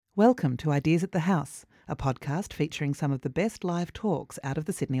Welcome to Ideas at the House, a podcast featuring some of the best live talks out of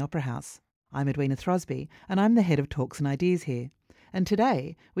the Sydney Opera House. I'm Edwina Throsby, and I'm the head of Talks and Ideas here. And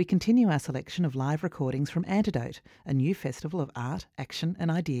today, we continue our selection of live recordings from Antidote, a new festival of art, action and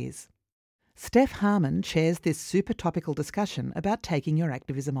ideas. Steph Harmon chairs this super topical discussion about taking your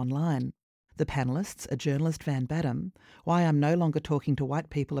activism online. The panellists are journalist Van Badham, Why I'm No Longer Talking to White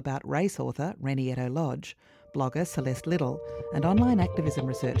People About Race author Renietto Lodge, blogger Celeste Little, and online activism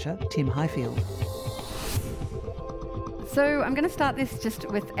researcher Tim Highfield. So I'm going to start this just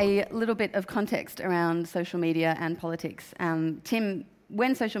with a little bit of context around social media and politics. Tim,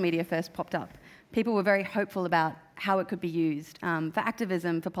 when social media first popped up, people were very hopeful about how it could be used for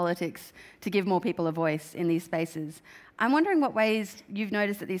activism, for politics, to give more people a voice in these spaces. I'm wondering what ways you've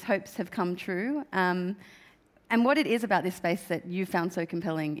noticed that these hopes have come true, and what it is about this space that you found so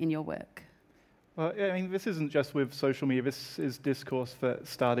compelling in your work. Well, I mean, this isn't just with social media. This is discourse that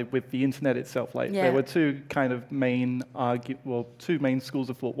started with the internet itself. There were two main schools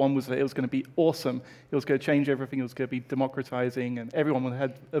of thought. One was that it was going to be awesome. It was going to change everything. It was going to be democratizing, and everyone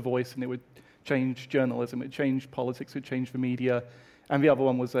had a voice, and it would change journalism. It would change politics. It would change the media. And the other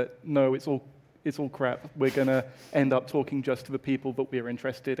one was that no, it's all crap. We're going to end up talking just to the people that we're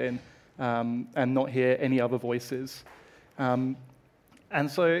interested in, and not hear any other voices. And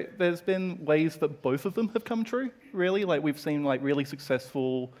so there's been ways that both of them have come true, really. We've seen really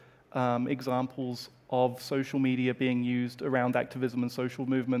successful examples of social media being used around activism and social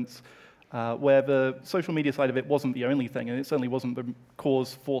movements, where the social media side of it wasn't the only thing, and it certainly wasn't the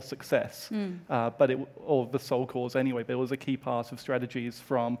cause for success, or the sole cause anyway. But it was a key part of strategies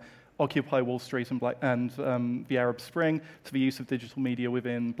from Occupy Wall Street and the Arab Spring to the use of digital media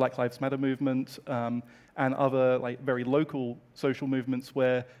within Black Lives Matter movement, and other very local social movements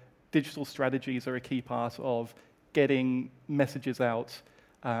where digital strategies are a key part of getting messages out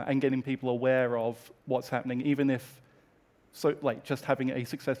and getting people aware of what's happening, even if just having a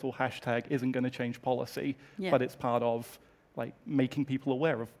successful hashtag isn't going to change policy, but it's part of making people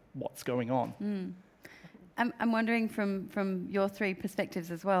aware of what's going on. I'm wondering from your three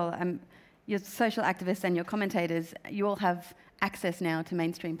perspectives as well, your social activists and your commentators, you all have access now to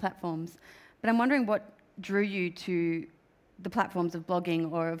mainstream platforms, but I'm wondering what drew you to the platforms of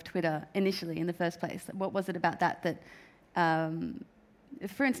blogging or of Twitter initially in the first place? What was it about that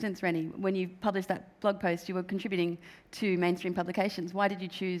for instance, Rennie, when you published that blog post, you were contributing to mainstream publications. Why did you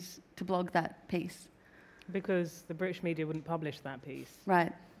choose to blog that piece? Because the British media wouldn't publish that piece.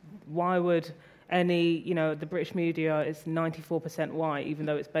 Right. Why would the British media is 94% white, even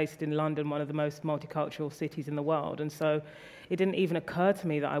though it's based in London, one of the most multicultural cities in the world. And so it didn't even occur to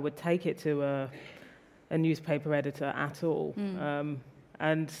me that I would take it to a newspaper editor at all.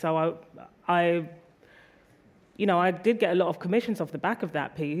 And so I did get a lot of commissions off the back of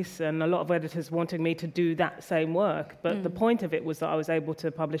that piece, and a lot of editors wanting me to do that same work. But the point of it was that I was able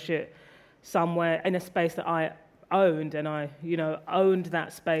to publish it somewhere in a space that I owned, and I owned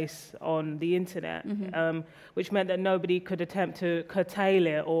that space on the internet, which meant that nobody could attempt to curtail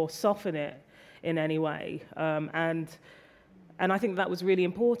it or soften it in any way. And I think that was really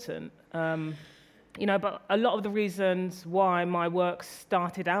important. But a lot of the reasons why my work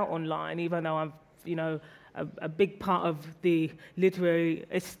started out online, even though I'm, a big part of the literary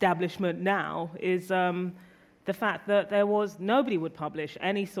establishment now, is the fact that nobody would publish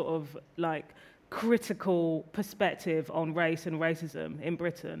any sort of critical perspective on race and racism in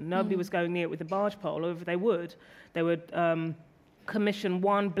Britain. Nobody was going near it with a barge pole, or if they would commission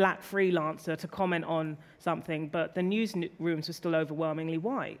one black freelancer to comment on something, but the newsrooms were still overwhelmingly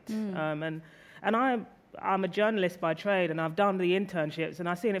white. And I'm a journalist by trade, and I've done the internships, and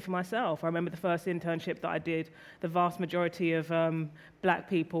I've seen it for myself. I remember the first internship that I did, the vast majority of black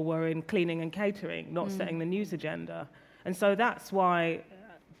people were in cleaning and catering, not setting the news agenda. And so that's why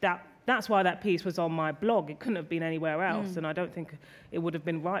that piece was on my blog. It couldn't have been anywhere else, and I don't think it would have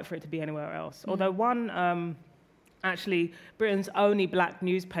been right for it to be anywhere else. Although actually, Britain's only black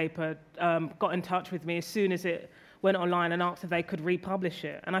newspaper got in touch with me as soon as it went online and asked if they could republish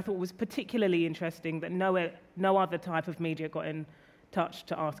it. And I thought it was particularly interesting that no other type of media got in touch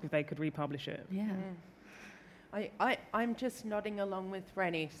to ask if they could republish it. I'm just nodding along with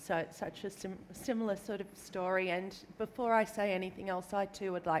Rennie, so it's such a similar sort of story. And before I say anything else, I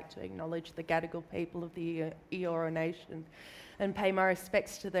too would like to acknowledge the Gadigal people of the Eora Nation and pay my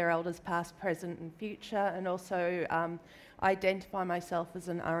respects to their elders past, present and future, and also identify myself as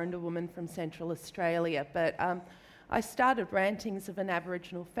an Aranda woman from Central Australia. But I started Rantings of an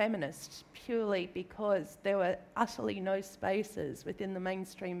Aboriginal Feminist purely because there were utterly no spaces within the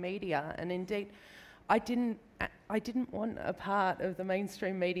mainstream media, and indeed I didn't want a part of the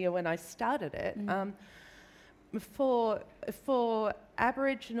mainstream media when I started it. For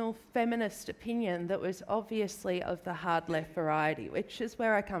Aboriginal feminist opinion that was obviously of the hard left variety, which is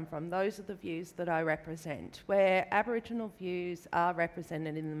where I come from. Those are the views that I represent. Where Aboriginal views are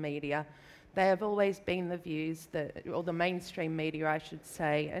represented in the media, they have always been the views that, or the mainstream media I should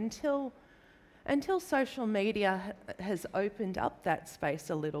say, until social media has opened up that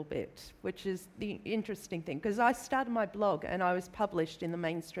space a little bit, which is the interesting thing. Because I started my blog and I was published in the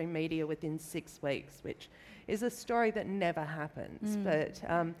mainstream media within 6 weeks, which is a story that never happens. But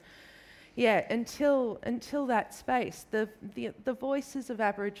until that space, the voices of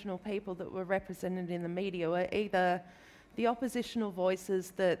Aboriginal people that were represented in the media were either the oppositional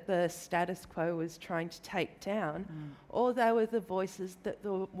voices that the status quo was trying to take down, or they were the voices that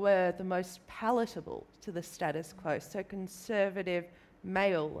were the most palatable to the status quo. So conservative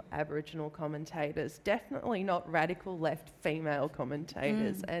male Aboriginal commentators, definitely not radical left female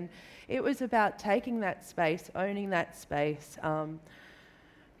commentators. And it was about taking that space, owning that space.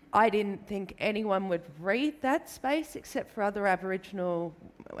 I didn't think anyone would read that space except for other Aboriginal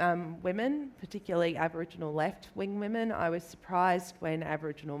women, particularly Aboriginal left-wing women. I was surprised when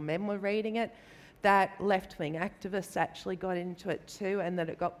Aboriginal men were reading it, that left-wing activists actually got into it too, and that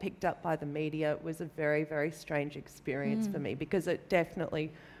it got picked up by the media. It was a very, very strange experience for me, because it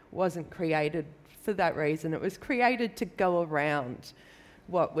definitely wasn't created for that reason. It was created to go around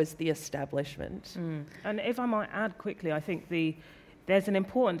what was the establishment. And if I might add quickly, I think there's an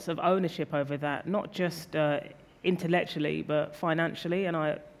importance of ownership over that, not just intellectually, but financially. And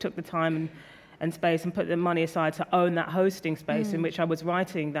I took the time and space and put the money aside to own that hosting space in which I was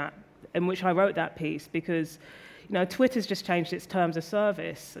writing that, in which I wrote that piece, because Twitter's just changed its terms of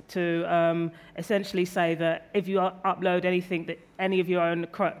service to essentially say that if you upload anything, that any of your own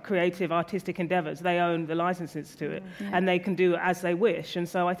creative artistic endeavours, they own the licenses to it, and they can do as they wish. And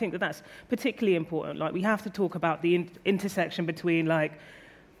so I think that that's particularly important. Like, we have to talk about the intersection between like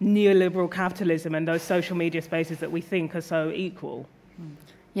neoliberal capitalism and those social media spaces that we think are so equal.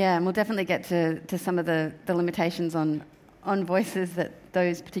 Yeah, and we'll definitely get to some of the limitations on voices that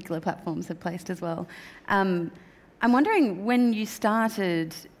those particular platforms have placed as well. I'm wondering, when you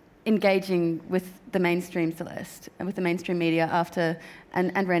started engaging with the mainstream, Celeste, and with the mainstream media after,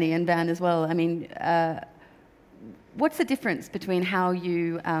 and Rennie and Van as well, I mean, what's the difference between how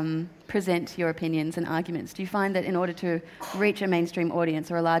you present your opinions and arguments? Do you find that in order to reach a mainstream audience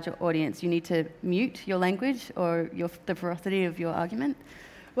or a larger audience, you need to mute your language or the ferocity of your argument?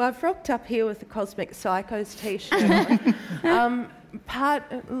 Well, I've rocked up here with the Cosmic Psychos T-shirt on. Part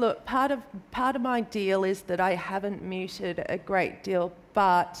of my deal is that I haven't muted a great deal,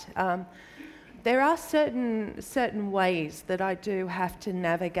 but there are certain ways that I do have to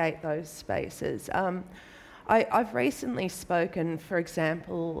navigate those spaces. I've recently spoken, for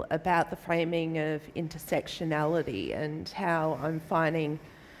example, about the framing of intersectionality and how I'm finding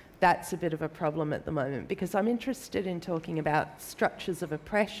that's a bit of a problem at the moment, because I'm interested in talking about structures of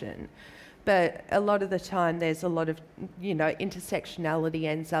oppression. But a lot of the time there's a lot of, intersectionality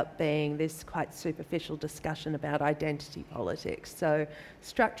ends up being this quite superficial discussion about identity politics. So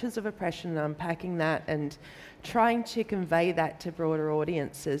structures of oppression, unpacking that and trying to convey that to broader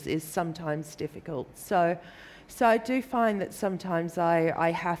audiences is sometimes difficult. So I do find that sometimes I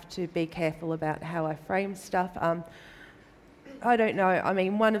have to be careful about how I frame stuff. I don't know. I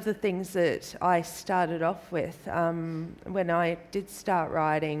mean, one of the things that I started off with when I did start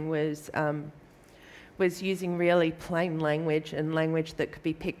writing was using really plain language and language that could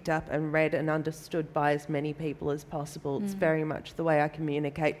be picked up and read and understood by as many people as possible. It's very much the way I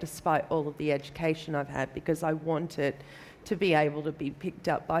communicate, despite all of the education I've had, because I want it to be able to be picked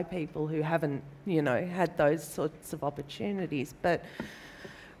up by people who haven't, had those sorts of opportunities.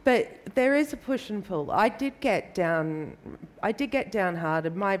 But there is a push and pull. I did get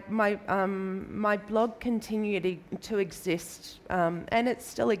downhearted. My blog continued to exist, and it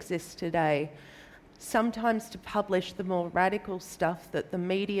still exists today. Sometimes to publish the more radical stuff that the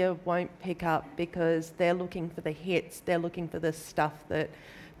media won't pick up because they're looking for the hits. They're looking for the stuff that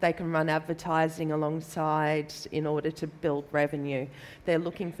they can run advertising alongside in order to build revenue. They're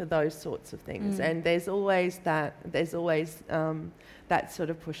looking for those sorts of things, and there's always that sort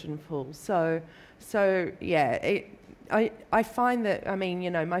of push and pull. So yeah, I find that,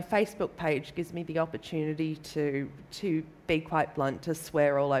 my Facebook page gives me the opportunity to be quite blunt, to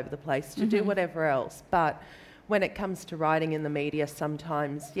swear all over the place, to do whatever else. But when it comes to writing in the media,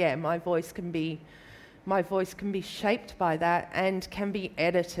 sometimes, my voice can be shaped by that and can be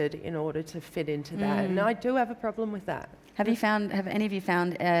edited in order to fit into that. And I do have a problem with that. Have any of you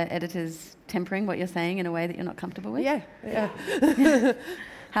found editors tempering what you're saying in a way that you're not comfortable with? Yeah.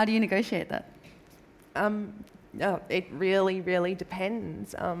 How do you negotiate that? It really, really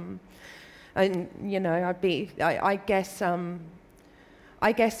depends. And you know,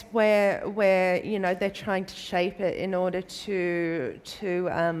 I guess where you know they're trying to shape it in order to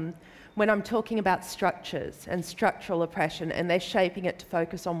when I'm talking about structures and structural oppression, and they're shaping it to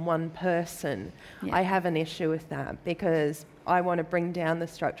focus on one person, I have an issue with that, because I want to bring down the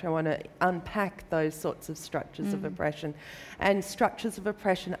structure. I want to unpack those sorts of structures of oppression. And structures of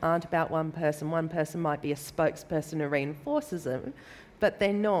oppression aren't about one person. One person might be a spokesperson who reinforces them, but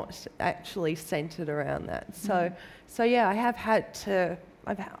they're not actually centred around that. So yeah, I have had to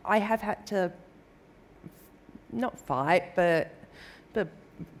not fight, but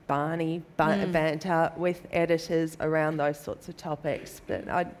banter with editors around those sorts of topics. But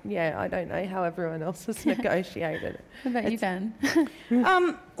I don't know how everyone else has negotiated it. What about you, Ben?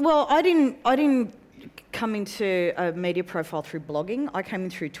 Well, I didn't come into a media profile through blogging. I came in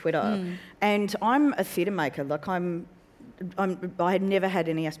through Twitter, and I'm a theatre maker. Like I had never had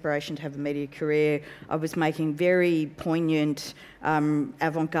any aspiration to have a media career. I was making very poignant,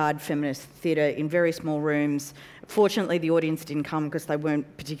 avant-garde feminist theatre in very small rooms. Fortunately, the audience didn't come because they weren't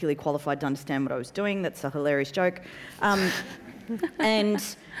particularly qualified to understand what I was doing. That's a hilarious joke.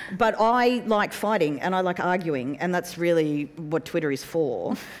 But I like fighting and I like arguing, and that's really what Twitter is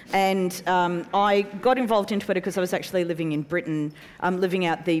for. And I got involved in Twitter because I was actually living in Britain, living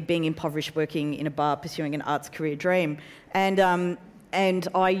out the being impoverished, working in a bar, pursuing an arts career dream. And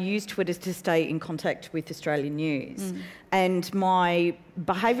I used Twitter to stay in contact with Australian news. And my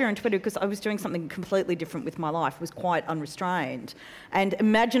behaviour on Twitter, because I was doing something completely different with my life, was quite unrestrained. And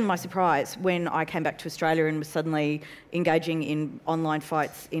imagine my surprise when I came back to Australia and was suddenly engaging in online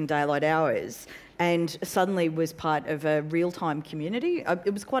fights in daylight hours, and suddenly was part of a real-time community.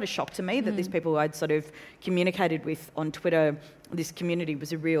 It was quite a shock to me that these people I'd sort of communicated with on Twitter, this community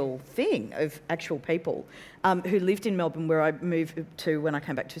was a real thing of actual people who lived in Melbourne, where I moved to when I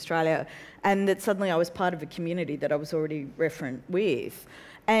came back to Australia, and that suddenly I was part of a community that I was already referent with.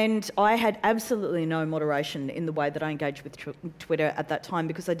 And I had absolutely no moderation in the way that I engaged with Twitter at that time,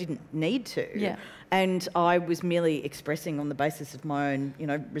 because I didn't need to. Yeah. And I was merely expressing on the basis of my own,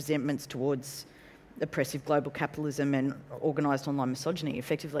 resentments towards oppressive global capitalism and organised online misogyny,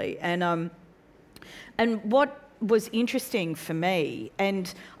 effectively. And what was interesting for me,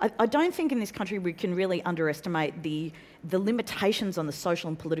 and I don't think in this country we can really underestimate the limitations on the social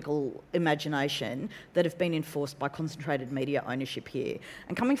and political imagination that have been enforced by concentrated media ownership here.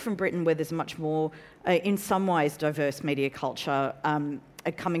 And coming from Britain, where there's a much more, in some ways, diverse media culture,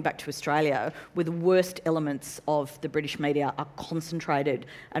 coming back to Australia, where the worst elements of the British media are concentrated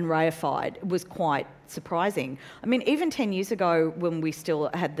and reified, was quite surprising. I mean, even 10 years ago, when we still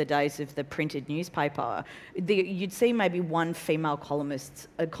had the days of the printed newspaper, you'd see maybe one female columnist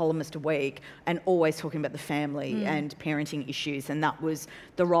a week, and always talking about the family and parenting issues, and that was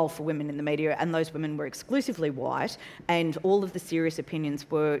the role for women in the media, and those women were exclusively white, and all of the serious opinions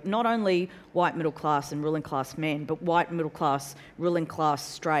were not only white middle class and ruling class men, but white middle class, ruling class,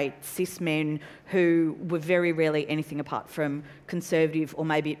 straight, cis men who were very rarely anything apart from conservative or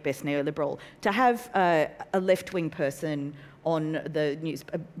maybe at best neoliberal. To have a left-wing person on the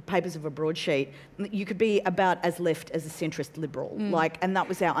newspapers of a broadsheet, you could be about as left as a centrist liberal. And that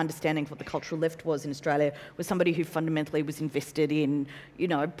was our understanding of what the cultural left was in Australia, was somebody who fundamentally was invested in,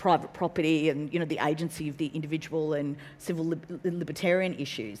 private property and, the agency of the individual and civil libertarian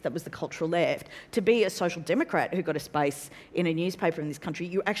issues. That was the cultural left. To be a social democrat who got a space in a newspaper in this country,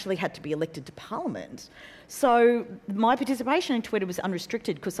 you actually had to be elected to Parliament. So my participation in Twitter was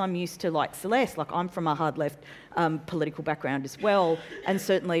unrestricted, because I'm used to, like Celeste, I'm from a hard left political background as well, and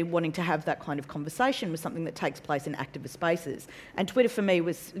certainly wanting to have that kind of conversation was something that takes place in activist spaces. And Twitter for me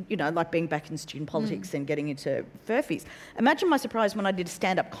was, like being back in student politics and getting into furfies. Imagine my surprise when I did a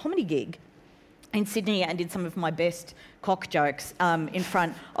stand-up comedy gig in Sydney and did some of my best cock jokes in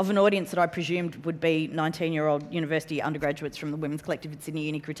front of an audience that I presumed would be 19-year-old university undergraduates from the Women's Collective at Sydney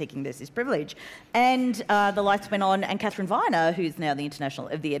Uni critiquing their cis privilege. And the lights went on, and Catherine Viner, who's now the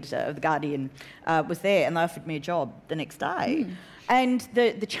editor of The Guardian, was there, and they offered me a job the next day. And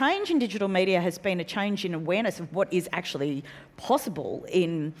the change in digital media has been a change in awareness of what is actually possible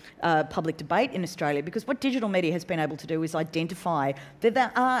in public debate in Australia, because what digital media has been able to do is identify that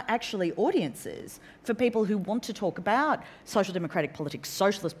there are actually audiences for people who want to talk about social democratic politics,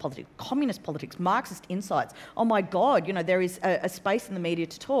 socialist politics, communist politics, Marxist insights. Oh my God, there is a space in the media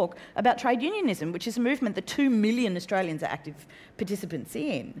to talk about trade unionism, which is a movement that 2 million Australians are active participants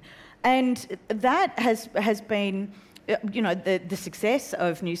in. And that has been the success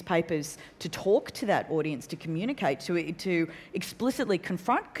of newspapers to talk to that audience, to communicate, to explicitly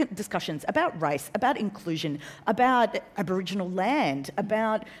confront discussions about race, about inclusion, about Aboriginal land,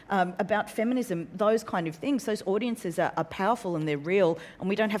 about feminism, those kind of things. Those audiences are powerful and they're real, and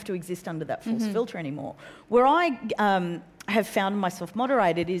we don't have to exist under that false filter anymore. Where I have found myself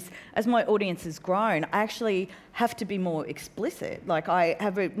moderated is, as my audience has grown, I actually have to be more explicit. Like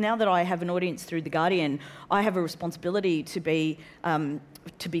now that I have an audience through The Guardian, I have a responsibility to be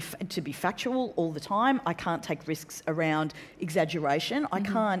factual all the time. I can't take risks around exaggeration. I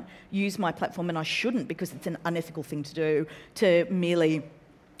can't use my platform, and I shouldn't, because it's an unethical thing to do, to merely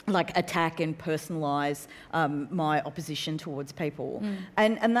attack and personalise my opposition towards people.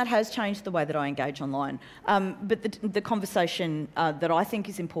 And that has changed the way that I engage online. But the conversation that I think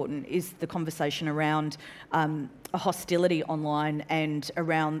is important is the conversation around a hostility online and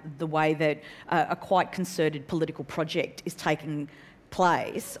around the way that a quite concerted political project is taking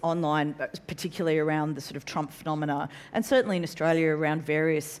place online, particularly around the sort of Trump phenomena, and certainly in Australia around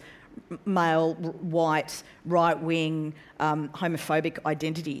various male, white, right-wing, homophobic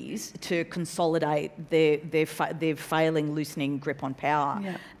identities to consolidate their failing, loosening grip on power.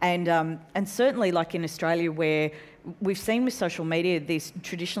 Yeah. And certainly, in Australia, where we've seen with social media, these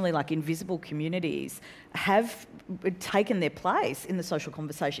traditionally invisible communities have taken their place in the social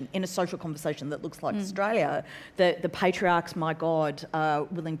conversation, in a social conversation that looks like Australia. The patriarchs, my God, are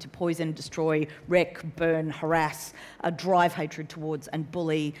willing to poison, destroy, wreck, burn, harass, drive hatred towards and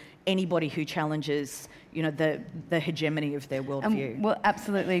bully anybody who challenges, the hegemony of their worldview. We'll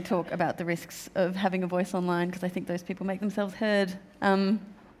absolutely talk about the risks of having a voice online, because I think those people make themselves heard,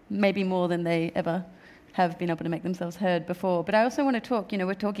 maybe more than they ever have been able to make themselves heard before. But I also want to talk,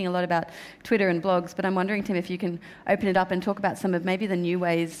 we're talking a lot about Twitter and blogs, but I'm wondering, Tim, if you can open it up and talk about some of maybe the newer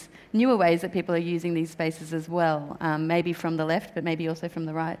ways that people are using these spaces as well, maybe from the left, but maybe also from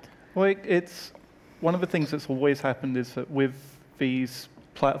the right. Well, it's one of the things that's always happened is that with these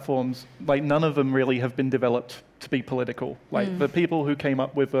platforms, none of them really have been developed to be political. The people who came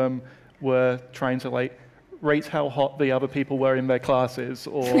up with them were trying to rate how hot the other people were in their classes,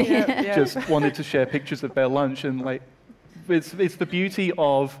 or just wanted to share pictures of their lunch. And it's the beauty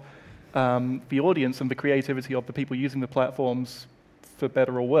of the audience and the creativity of the people using the platforms, for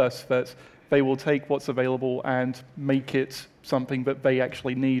better or worse, that they will take what's available and make it something that they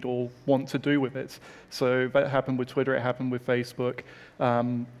actually need or want to do with it. So that happened with Twitter, it happened with Facebook.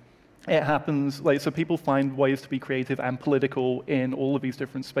 It happens, so people find ways to be creative and political in all of these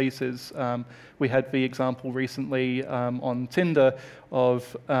different spaces. We had the example recently on Tinder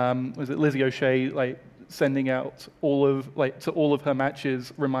of, was it Lizzie O'Shea, sending out to all of her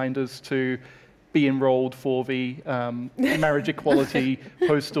matches reminders to be enrolled for the marriage equality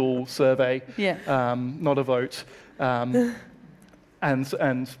postal survey, not a vote. And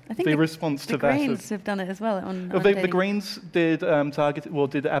the response to that... The Greens have done it as well. The Greens did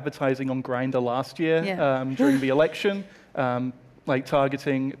did advertising on Grindr last year during the election,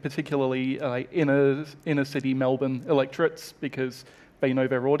 targeting particularly inner city Melbourne electorates, because they know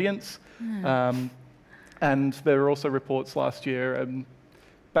their audience. And there were also reports last year,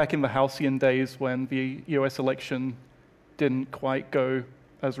 back in the halcyon days when the US election didn't quite go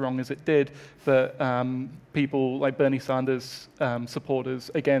as wrong as it did, that people like Bernie Sanders supporters,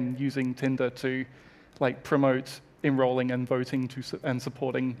 again, using Tinder to promote enrolling and voting and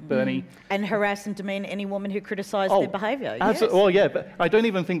supporting Bernie. And harass and demean any woman who criticised their behaviour. Absolutely. Well, yeah, but I don't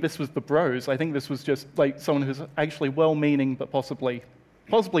even think this was the bros. I think this was just someone who's actually well-meaning, but possibly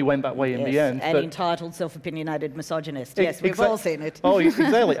went that way in the end. And entitled, self-opinionated misogynist. Yes, we've all seen it. Oh,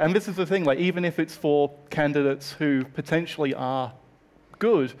 exactly. And this is the thing, even if it's for candidates who potentially are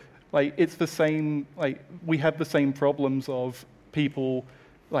good, it's the same, we have the same problems of people,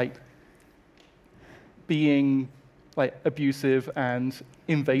 being, abusive and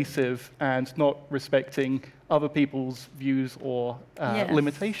invasive and not respecting other people's views or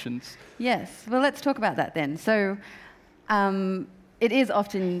limitations. Yes. Well, let's talk about that then. So, it is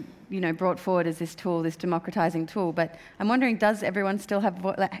often, brought forward as this tool, this democratising tool, but I'm wondering, does everyone still have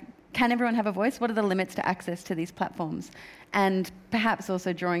can everyone have a voice? What are the limits to access to these platforms? And perhaps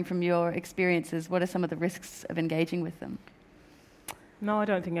also drawing from your experiences, what are some of the risks of engaging with them? No, I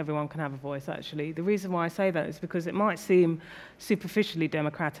don't think everyone can have a voice, actually. The reason why I say that is because it might seem superficially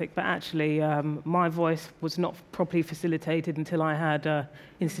democratic, but actually my voice was not properly facilitated until I had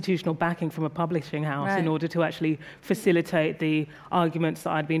institutional backing from a publishing house in order to actually facilitate the arguments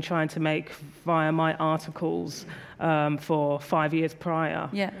that I'd been trying to make via my articles for 5 years prior.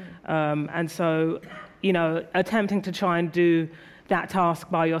 And so, attempting to try and do that task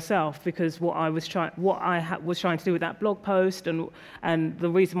by yourself, because what I was trying to do with that blog post and the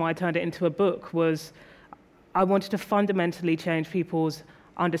reason why I turned it into a book was I wanted to fundamentally change people's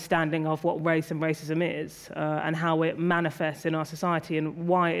understanding of what race and racism is and how it manifests in our society and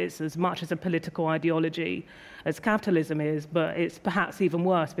why it's as much as a political ideology as capitalism is, but it's perhaps even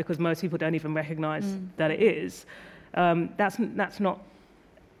worse because most people don't even recognize that it is. That's not.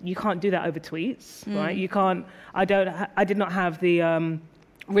 You can't do that over tweets, right? You can't. I did not have the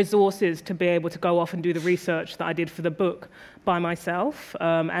resources to be able to go off and do the research that I did for the book by myself,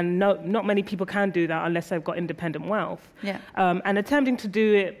 and not many people can do that unless they've got independent wealth. Yeah. And attempting to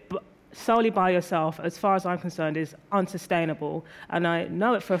do it solely by yourself, as far as I'm concerned, is unsustainable. And I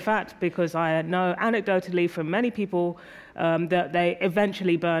know it for a fact because I know anecdotally from many people that they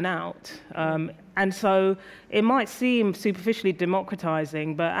eventually burn out. And so it might seem superficially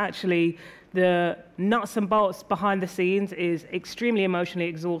democratizing, but actually the nuts and bolts behind the scenes is extremely emotionally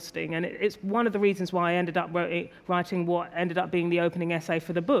exhausting. And it's one of the reasons why I ended up writing what ended up being the opening essay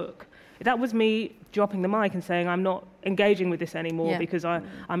for the book. That was me dropping the mic and saying, I'm not engaging with this anymore because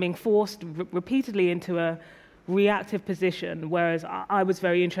I'm being forced repeatedly into a reactive position, whereas I was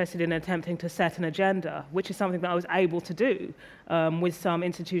very interested in attempting to set an agenda, which is something that I was able to do with some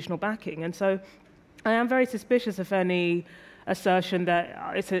institutional backing. And so I am very suspicious of any assertion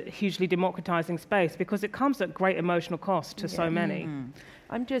that it's a hugely democratizing space because it comes at great emotional cost to so many.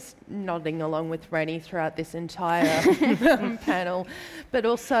 I'm just nodding along with Rennie throughout this entire panel, but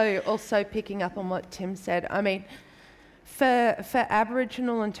also picking up on what Tim said. I mean, for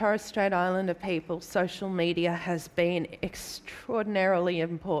Aboriginal and Torres Strait Islander people, social media has been extraordinarily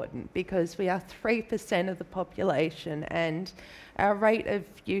important because we are 3% of the population, and our rate of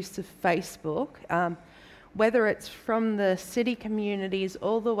use of Facebook, whether it's from the city communities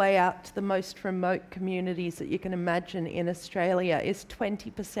all the way out to the most remote communities that you can imagine in Australia, is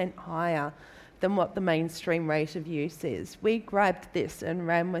 20% higher than what the mainstream rate of use is. We grabbed this and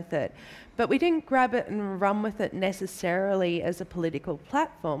ran with it. But we didn't grab it and run with it necessarily as a political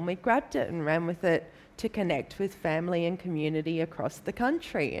platform. We grabbed it and ran with it to connect with family and community across the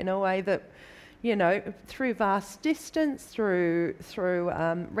country in a way that, you know, through vast distance, through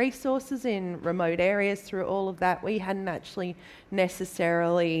resources in remote areas, through all of that, we hadn't actually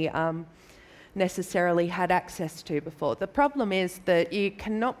necessarily had access to before. The problem is that you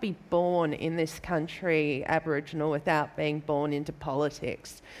cannot be born in this country Aboriginal without being born into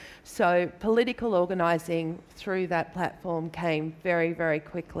politics. So political organising through that platform came very, very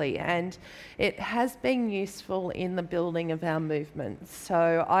quickly, and it has been useful in the building of our movement.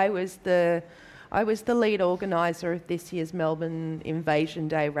 So I was the lead organiser of this year's Melbourne Invasion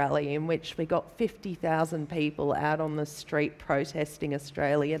Day rally, in which we got 50,000 people out on the street protesting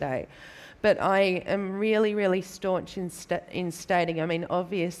Australia Day. But I am really, really staunch in stating, I mean,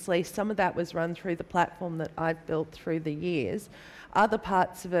 obviously some of that was run through the platform that I've built through the years. Other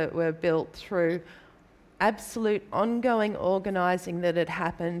parts of it were built through absolute ongoing organising that had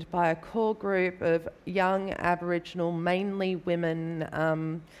happened by a core group of young Aboriginal, mainly women,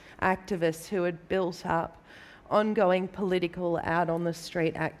 activists who had built up ongoing political out on the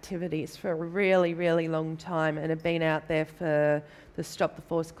street activities for a really, really long time and had been out there for the Stop the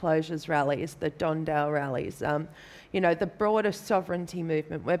Forced Closures rallies, the Don Dale rallies, you know, the broader sovereignty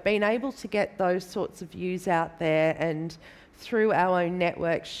movement. We've been able to get those sorts of views out there and through our own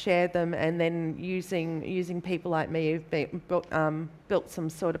networks share them, and then using people like me who've built some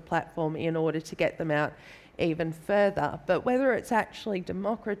sort of platform in order to get them out even further. But whether it's actually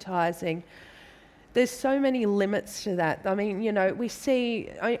democratising, there's so many limits to that. I mean, you know, we see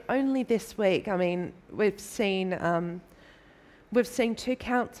only this week, I mean, we've seen two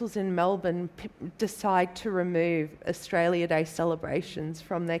councils in Melbourne decide to remove Australia Day celebrations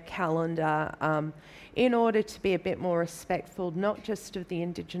from their calendar in order to be a bit more respectful, not just of the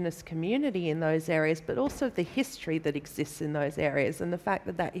Indigenous community in those areas, but also the history that exists in those areas and the fact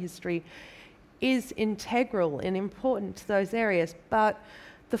that that history is integral and important to those areas. But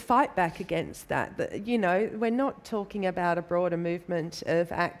the fight back against that, you know, we're not talking about a broader movement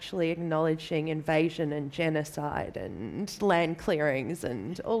of actually acknowledging invasion and genocide and land clearings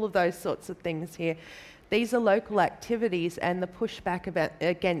and all of those sorts of things here. These are local activities, and the pushback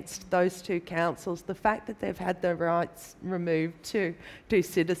against those two councils, the fact that they've had their rights removed to do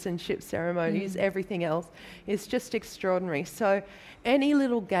citizenship ceremonies, everything else, is just extraordinary. So any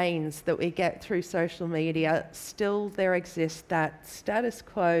little gains that we get through social media, still there exists that status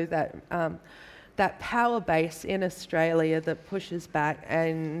quo, that power base in Australia that pushes back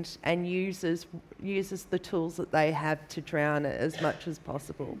and uses the tools that they have to drown it as much as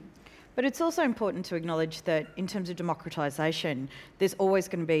possible. But it's also important to acknowledge that in terms of democratisation, there's always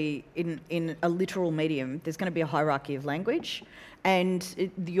going to be, in a literal medium, there's going to be a hierarchy of language,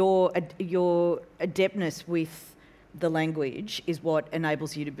 and your adeptness with the language is what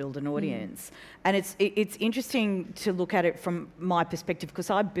enables you to build an audience. And it's interesting to look at it from my perspective, because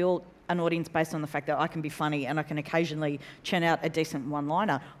I built an audience based on the fact that I can be funny and I can occasionally churn out a decent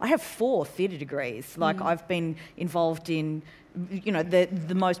one-liner. I have 4 theatre degrees. Like, I've been involved in, you know,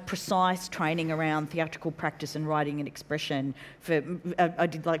 the most precise training around theatrical practice and writing and expression. I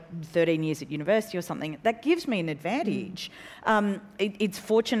did like 13 years at university or something. That gives me an advantage. It's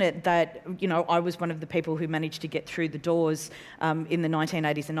fortunate that, you know, I was one of the people who managed to get through the doors in the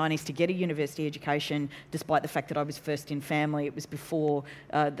 1980s and 90s to get a university education, despite the fact that I was first in family. It was before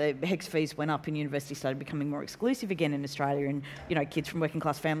the HECS fees went up and university started becoming more exclusive again in Australia, and, you know, kids from working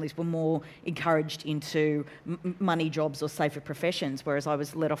class families were more encouraged into money jobs or safer professions, whereas I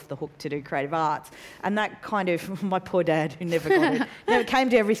was let off the hook to do creative arts. And that kind of, my poor dad, who never got it, never came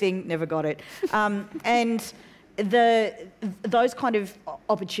to everything, never got it. And those kind of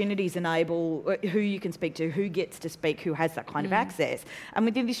opportunities enable who you can speak to, who gets to speak, who has that kind of access. And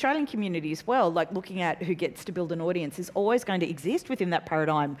within the Australian community as well, like, looking at who gets to build an audience is always going to exist within that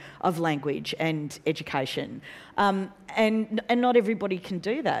paradigm of language and education. And not everybody can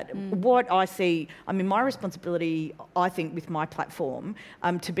do that. What I see, I mean, my responsibility, I think, with my platform,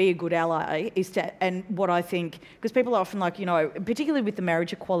 to be a good ally is to, and what I think, because people are often like, you know, particularly with the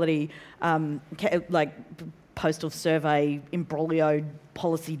marriage equality, like, postal survey, imbroglio,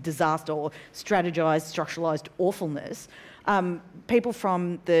 policy disaster, or strategised, structuralised awfulness, people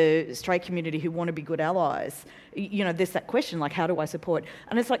from the straight community who want to be good allies, you know, there's that question, like, how do I support?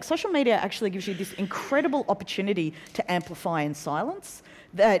 And it's like social media actually gives you this incredible opportunity to amplify in silence,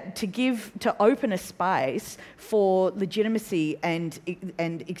 that to open a space for legitimacy and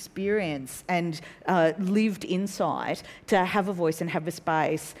experience and lived insight, to have a voice and have a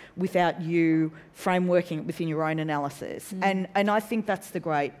space without you frameworking within your own analysis. And I think that's the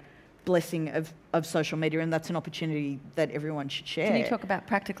great blessing of social media, and that's an opportunity that everyone should share. Can you talk about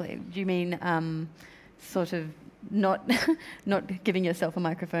practically? Do you mean sort of not giving yourself a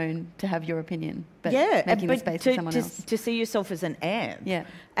microphone to have your opinion, but making the space for someone else? To see yourself as an and. Yeah.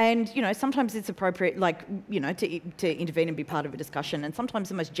 And, you know, sometimes it's appropriate, like, you know, to intervene and be part of a discussion. And sometimes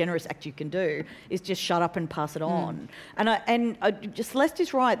the most generous act you can do is just shut up and pass it on. And Celeste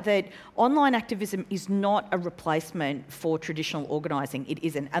is right that online activism is not a replacement for traditional organising. It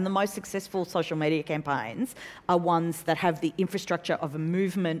isn't. And the most successful social media campaigns are ones that have the infrastructure of a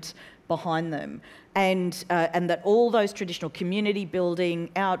movement behind them, and that all those traditional community building,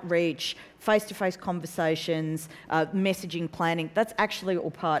 outreach, face-to-face conversations, messaging, planning, that's actually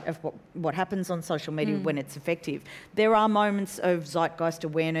all part of what happens on social media when it's effective. There are moments of zeitgeist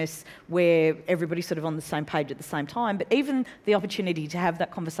awareness where everybody's sort of on the same page at the same time, but even the opportunity to have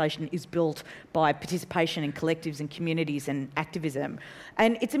that conversation is built by participation in collectives and communities and activism.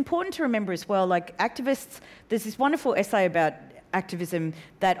 And it's important to remember as well, like, activists, there's this wonderful essay about activism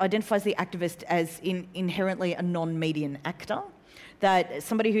that identifies the activist as inherently a non-median actor, that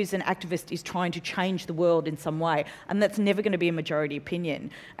somebody who's an activist is trying to change the world in some way, and that's never going to be a majority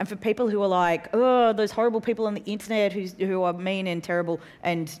opinion. And for people who are like, oh, those horrible people on the internet who are mean and terrible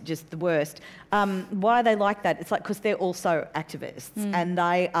and just the worst, why are they like that? It's like, because they're also activists, and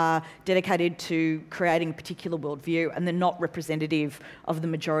they are dedicated to creating a particular worldview, and they're not representative of the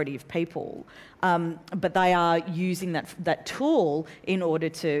majority of people. But they are using that tool in order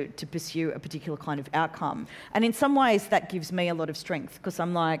to pursue a particular kind of outcome. And in some ways that gives me a lot of strength, because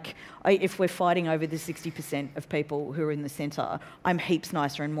I'm like, if we're fighting over the 60% of people who are in the centre, I'm heaps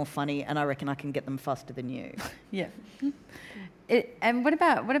nicer and more funny, and I reckon I can get them faster than you. Yeah. And what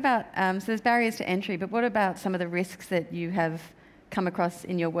about so there's barriers to entry, but what about some of the risks that you have come across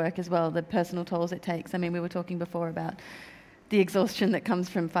in your work as well, the personal tolls it takes? I mean, we were talking before about the exhaustion that comes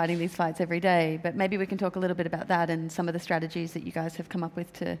from fighting these fights every day, but maybe we can talk a little bit about that and some of the strategies that you guys have come up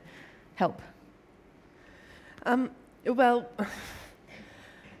with to help. Well,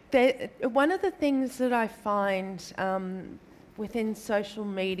 one of the things that I find within social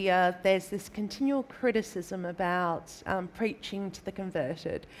media, there's this continual criticism about preaching to the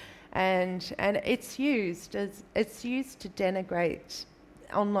converted, and it's used to denigrate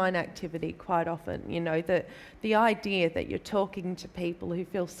online activity quite often. You know, the idea that you're talking to people who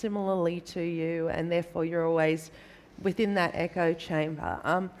feel similarly to you, and therefore you're always within that echo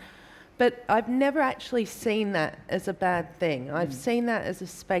chamber. But I've never actually seen that as a bad thing. I've seen that as a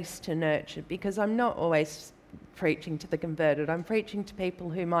space to nurture, because I'm not always preaching to the converted. I'm preaching to people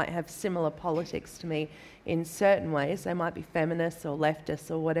who might have similar politics to me in certain ways. They might be feminists or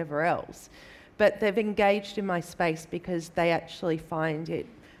leftists or whatever else. But they've engaged in my space because they actually find it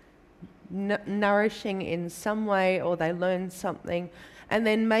nourishing in some way, or they learn something. And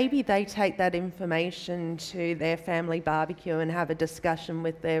then maybe they take that information to their family barbecue and have a discussion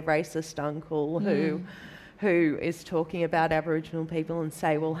with their racist uncle who is talking about Aboriginal people and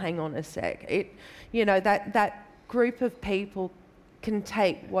say, well, hang on a sec. That group of people can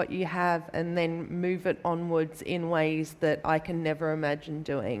take what you have and then move it onwards in ways that I can never imagine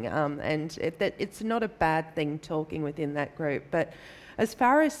doing. And it's not a bad thing talking within that group. But as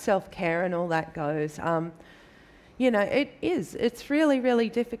far as self-care and all that goes, it's really, really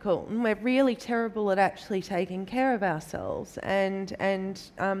difficult, and we're really terrible at actually taking care of ourselves and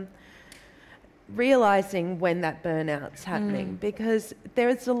realising when that burnout's happening, because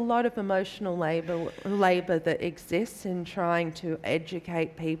there's a lot of emotional labour that exists in trying to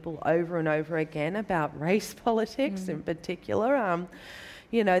educate people over and over again about race politics in particular.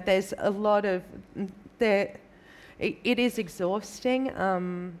 There's a lot of... It is exhausting.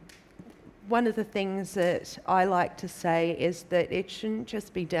 One of the things that I like to say is that it shouldn't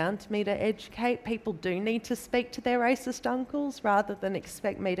just be down to me to educate. People do need to speak to their racist uncles rather than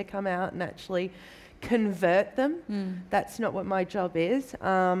expect me to come out and actually convert them. That's not what my job is.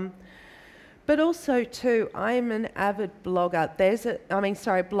 But also too, I'm an avid blogger.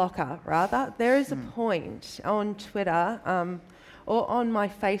 Blocker rather. There is a point on Twitter or on my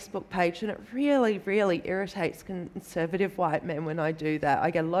Facebook page, and it really, really irritates conservative white men when I do that. I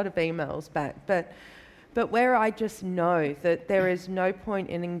get a lot of emails back, but where I just know that there is no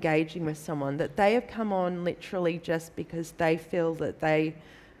point in engaging with someone, that they have come on literally just because they feel that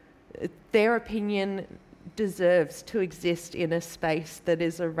their opinion deserves to exist in a space that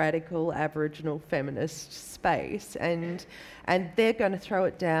is a radical Aboriginal feminist space, and they're going to throw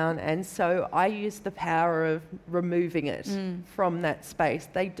it down, and so I use the power of removing it from that space.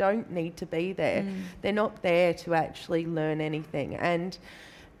 They don't need to be there. They're not there to actually learn anything, and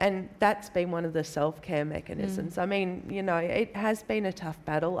that's been one of the self-care mechanisms. I mean, it has been a tough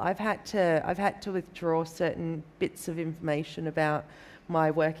battle. I've had to withdraw certain bits of information about my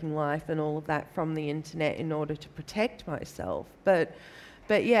working life and all of that from the internet in order to protect myself. But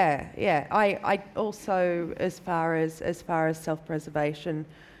yeah. I also, as far as self-preservation,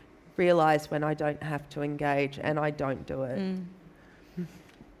 realise when I don't have to engage, and I don't do it.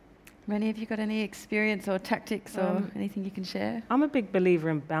 Rennie, have you got any experience or tactics or anything you can share? I'm a big believer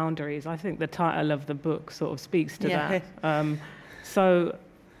in boundaries. I think the title of the book sort of speaks to that. So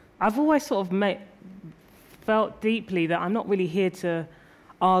I've always sort of felt deeply that I'm not really here to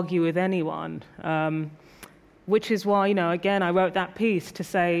argue with anyone, which is why, again, I wrote that piece to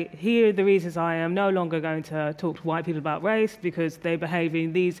say, here are the reasons I am no longer going to talk to white people about race, because they behave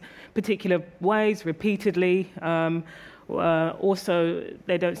in these particular ways repeatedly. Also,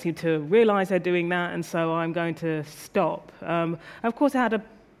 they don't seem to realise they're doing that, and so I'm going to stop. Of course, it had a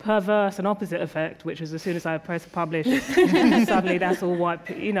perverse and opposite effect, which was as soon as I press publish, suddenly that's all white.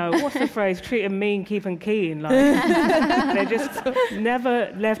 What's the phrase? Treat 'em mean, keep 'em keen. Like, they just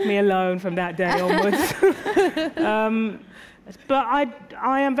never left me alone from that day onwards. But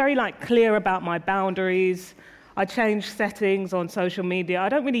I am very clear about my boundaries. I change settings on social media. I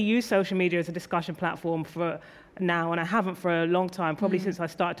don't really use social media as a discussion platform for now, and I haven't for a long time, probably since I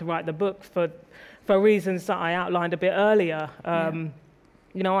started to write the book for reasons that I outlined a bit earlier.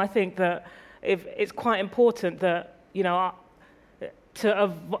 I think that it's quite important that,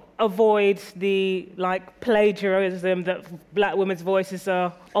 to avoid the plagiarism that black women's voices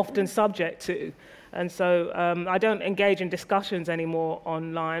are often subject to. And so I don't engage in discussions anymore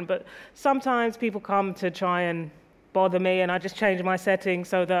online, but sometimes people come to try and bother me, and I just change my settings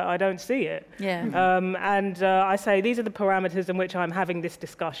so that I don't see it. I say, these are the parameters in which I'm having this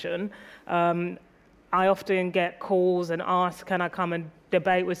discussion. I often get calls and ask, can I come and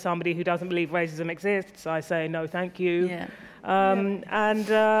debate with somebody who doesn't believe racism exists? I say, no, thank you.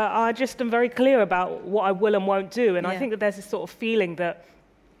 I just am very clear about what I will and won't do. And I think that there's this sort of feeling that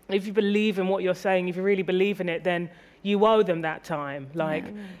if you believe in what you're saying, if you really believe in it, then you owe them that time.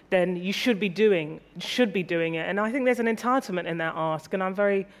 Then you should be doing it. And I think there's an entitlement in that ask. And I'm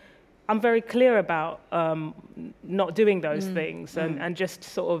very clear about not doing those things and just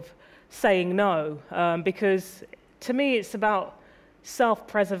sort of saying no, because to me it's about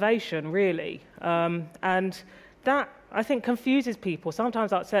self-preservation, really. And that, I think, confuses people,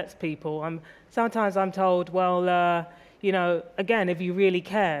 sometimes upsets people. Sometimes I'm told, well, again, if you really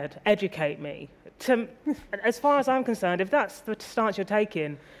cared, educate me. As far as I'm concerned, if that's the stance you're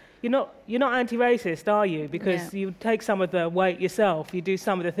taking, you're not anti-racist, are you? Because you take some of the weight yourself, you do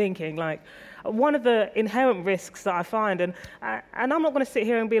some of the thinking. Like, one of the inherent risks that I find, and I'm not going to sit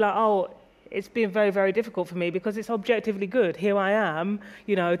here and be like, oh, it's been very, very difficult for me, because it's objectively good. Here I am,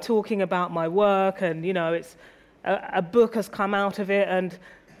 talking about my work, and, it's a book has come out of it, and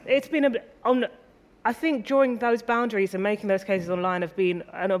it's been I think drawing those boundaries and making those cases online have been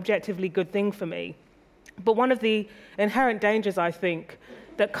an objectively good thing for me. But one of the inherent dangers, I think,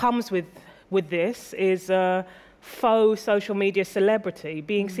 that comes with this is faux social media celebrity,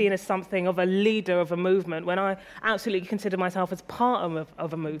 being seen as something of a leader of a movement, when I absolutely consider myself as part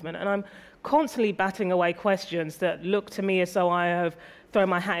of a movement. And I'm constantly batting away questions that look to me as though I have thrown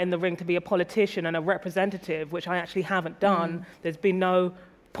my hat in the ring to be a politician and a representative, which I actually haven't done. There's been no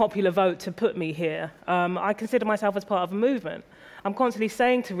popular vote to put me here. I consider myself as part of a movement. I'm constantly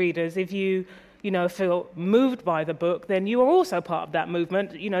saying to readers, if you feel moved by the book, then you are also part of that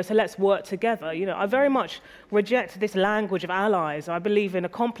movement, so let's work together. I very much reject this language of allies. I believe in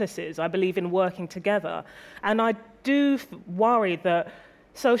accomplices. I believe in working together. And I do worry that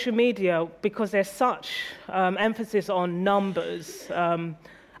social media, because there's such emphasis on numbers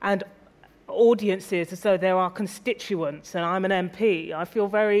and audiences, as though there are constituents, and I'm an MP, I feel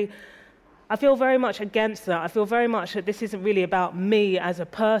very much against that. I feel very much that this isn't really about me as a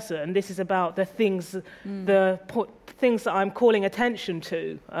person. This is about the things that I'm calling attention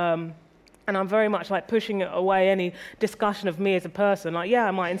to. And I'm very much like pushing away any discussion of me as a person. Like,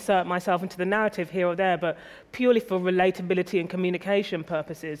 I might insert myself into the narrative here or there, but purely for relatability and communication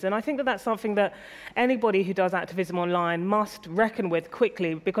purposes. And I think that that's something that anybody who does activism online must reckon with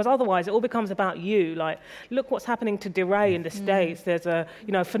quickly, because otherwise it all becomes about you. Like, look what's happening to DeRay in the States. There's a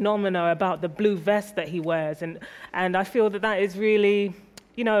phenomena about the blue vest that he wears. And I feel that is really,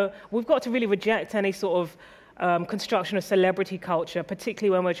 we've got to really reject any sort of construction of celebrity culture,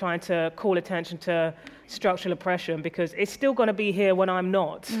 particularly when we're trying to call attention to structural oppression, because it's still going to be here when I'm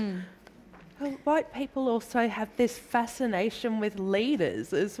not. Well, white people also have this fascination with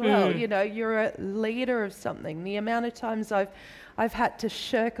leaders as well. You're a leader of something. The amount of times I've had to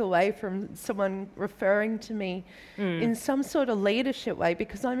shirk away from someone referring to me in some sort of leadership way,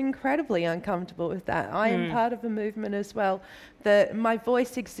 because I'm incredibly uncomfortable with that. I am part of a movement as well. My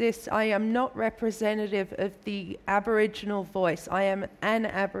voice exists. I am not representative of the Aboriginal voice. I am an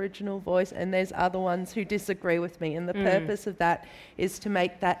Aboriginal voice, and there's other ones who disagree with me. And the purpose of that is to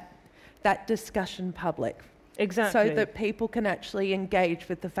make that discussion public. Exactly. So that people can actually engage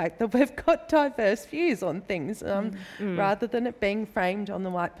with the fact that we've got diverse views on things, rather than it being framed on the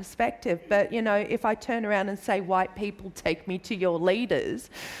white perspective. But, if I turn around and say white people take me to your leaders,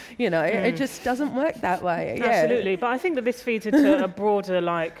 it just doesn't work that way. Absolutely. But I think that this feeds into a broader,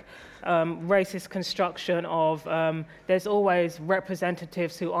 racist construction of there's always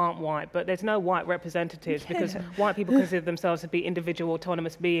representatives who aren't white, but there's no white representatives, because white people consider themselves to be individual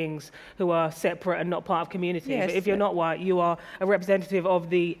autonomous beings who are separate and not part of community. But if you're not white, you are a representative of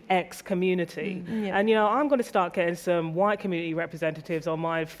the X community. And I'm going to start getting some white community representatives on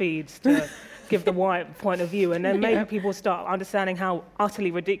my feeds to give the white point of view, and then maybe people start understanding how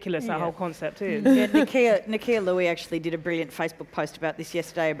utterly ridiculous that whole concept is. Nakia Louie actually did a brilliant Facebook post about this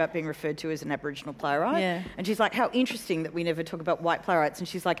yesterday, about being referred to as an Aboriginal playwright. And she's like, how interesting that we never talk about white playwrights. And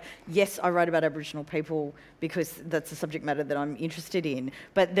she's like, yes, I write about Aboriginal people because that's a subject matter that I'm interested in,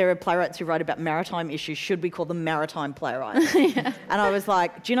 but there are playwrights who write about maritime issues. Should we call them maritime playwrights? And I was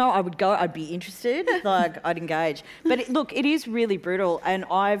like, do you know, I would go, I'd be interested, I'd engage. But it is really brutal, and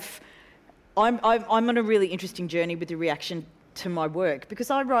I'm on a really interesting journey with the reaction to my work, because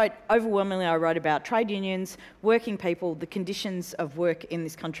I write about trade unions, working people, the conditions of work in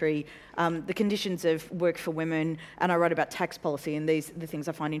this country, the conditions of work for women, and I write about tax policy, and these are the things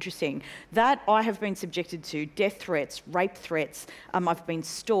I find interesting. That I have been subjected to death threats, rape threats, I've been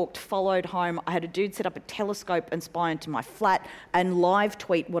stalked, followed home. I had a dude set up a telescope and spy into my flat and live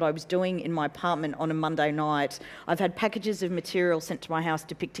tweet what I was doing in my apartment on a Monday night. I've had packages of material sent to my house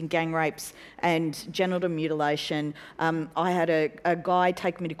depicting gang rapes and genital mutilation. I had a guy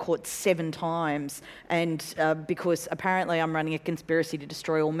take me to court 7 times, and because apparently I'm running a conspiracy to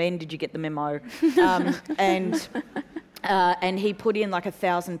destroy all men. Did you get the memo? And he put in like a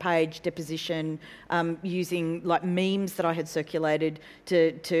 1,000-page deposition using like memes that I had circulated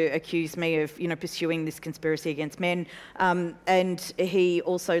to accuse me of, pursuing this conspiracy against men. And he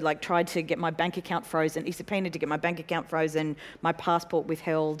also like tried to get my bank account frozen. He subpoenaed to get my bank account frozen, my passport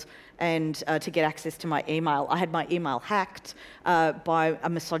withheld, and to get access to my email. I had my email hacked by a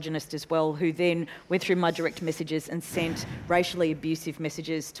misogynist as well, who then went through my direct messages and sent racially abusive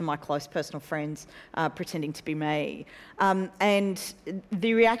messages to my close personal friends, pretending to be me. And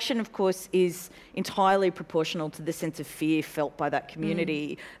the reaction, of course, is entirely proportional to the sense of fear felt by that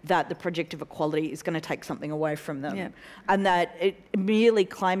community that the project of equality is going to take something away from them. And that merely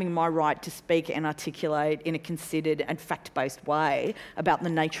claiming my right to speak and articulate in a considered and fact-based way about the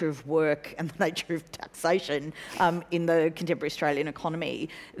nature of work and the nature of taxation in the contemporary Australian economy,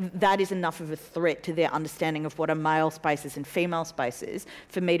 that is enough of a threat to their understanding of what are male spaces and female spaces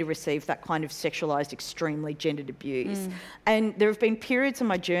for me to receive that kind of sexualised, extremely gendered abuse. And there have been periods in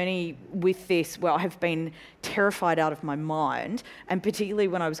my journey with this where I have been terrified out of my mind, and particularly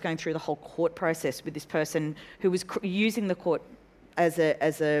when I was going through the whole court process with this person who was using the court as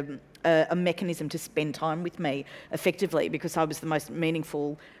a mechanism to spend time with me effectively, because I was the most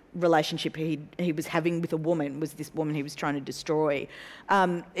meaningful relationship he was having with a woman, was this woman he was trying to destroy.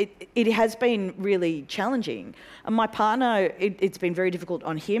 It has been really challenging. And my partner, it's been very difficult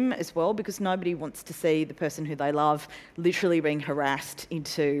on him as well, because nobody wants to see the person who they love literally being harassed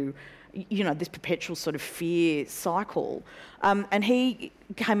into, you know, this perpetual sort of fear cycle. And he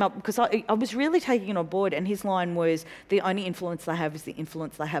came up, because I was really taking it on board, and his line was, the only influence they have is the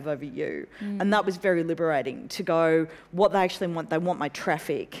influence they have over you. And that was very liberating, to go, what they actually want, they want my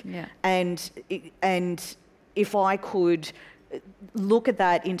traffic. And if I could look at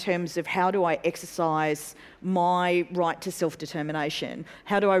that in terms of how do I exercise my right to self-determination,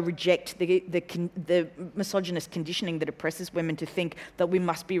 how do I reject the misogynist conditioning that oppresses women to think that we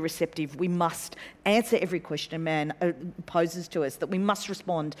must be receptive, we must answer every question a man poses to us, that we must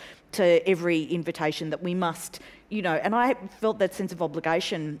respond to every invitation, that we must, you know, and I felt that sense of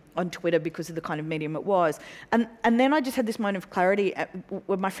obligation on Twitter because of the kind of medium it was. And then I just had this moment of clarity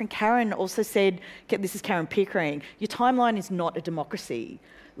where my friend Karen also said, this is Karen Pickering, your timeline is not a democracy.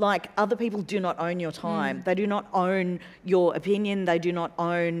 Like, other people do not own your time. They do not own your opinion. They do not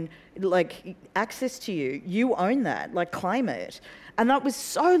own, like, access to you. You own that. Like, claim it. And that was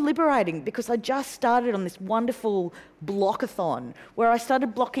so liberating, because I just started on this wonderful blockathon where I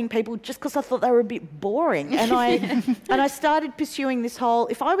started blocking people just because I thought they were a bit boring. And I started pursuing this whole,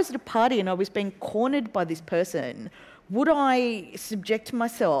 if I was at a party and I was being cornered by this person, would I subject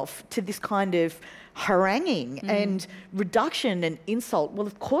myself to this kind of haranguing and reduction and insult? Well,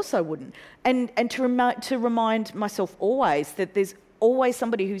 of course I wouldn't. And to remind myself always that there's always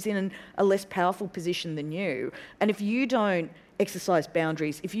somebody who's in a less powerful position than you. And if you don't exercise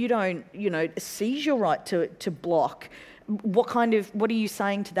boundaries, if you don't, you know, seize your right to block, what are you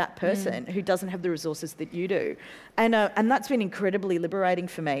saying to that person who doesn't have the resources that you do? And that's been incredibly liberating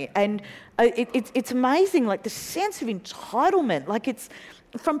for me. And it's amazing, like, the sense of entitlement, like, it's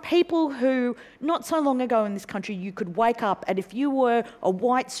from people who not so long ago in this country you could wake up and if you were a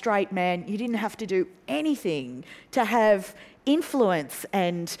white straight man, you didn't have to do anything to have influence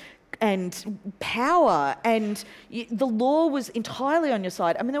and power, and the law was entirely on your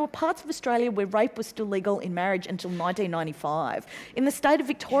side. I mean, there were parts of Australia where rape was still legal in marriage until 1995. In the state of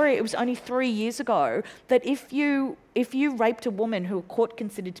Victoria, it was only 3 years ago that if you raped a woman who a court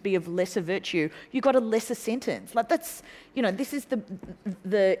considered to be of lesser virtue, you got a lesser sentence. Like, that's, you know, this is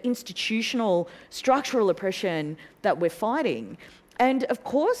the institutional, structural oppression that we're fighting. And of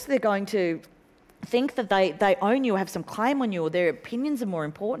course they're going to think that they own you or have some claim on you, or their opinions are more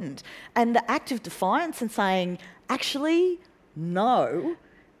important. And the act of defiance and saying, actually, no,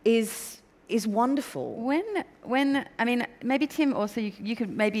 is wonderful. When I mean, maybe Tim also, you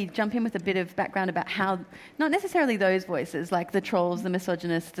could maybe jump in with a bit of background about how, not necessarily those voices, like the trolls, the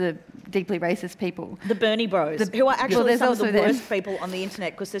misogynists, the deeply racist people. The Bernie bros, who are actually some of the worst people on the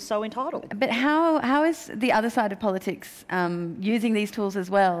internet because they're so entitled. But how is the other side of politics using these tools as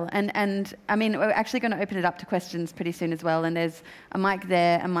well? And I mean, we're actually going to open it up to questions pretty soon as well, and there's a mic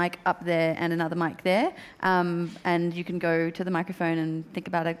there, a mic up there, and another mic there. And you can go to the microphone and think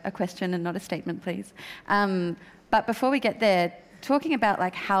about a question and not a statement, please. But before we get there, talking about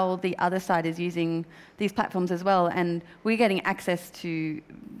like how the other side is using these platforms as well, and we're getting access to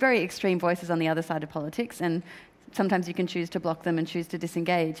very extreme voices on the other side of politics, and sometimes you can choose to block them and choose to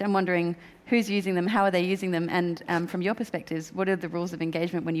disengage. I'm wondering who's using them, how are they using them, and from your perspectives, what are the rules of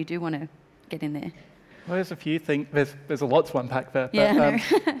engagement when you do want to get in there? Well, there's a few things. There's a lot to unpack there. Yeah,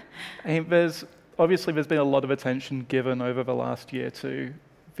 but, I mean, there's been a lot of attention given over the last year to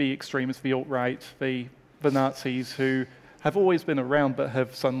the extremists, the alt-right, the Nazis, who have always been around but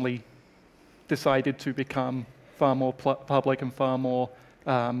have suddenly decided to become far more public and far more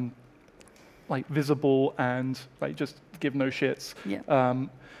like visible and like just give no shits. Yeah.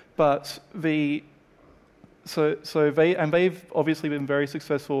 But they've obviously been very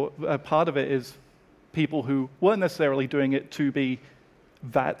successful. Part of it is people who weren't necessarily doing it to be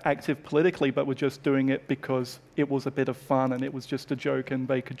that active politically, but were just doing it because it was a bit of fun and it was just a joke, and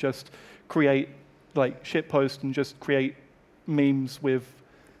they could just create like shitpost and just create memes with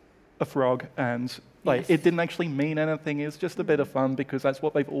a frog, and like it didn't actually mean anything. It's just a bit of fun because that's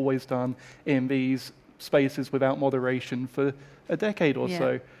what they've always done in these spaces without moderation for a decade or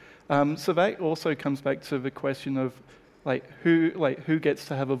so. So that also comes back to the question of who gets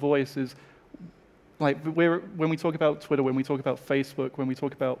to have a voice. Is like when we talk about Twitter, when we talk about Facebook, when we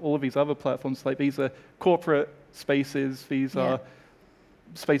talk about all of these other platforms, like these are corporate spaces. These are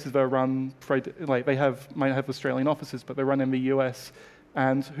spaces that are run, like they might have Australian offices, but they're run in the US,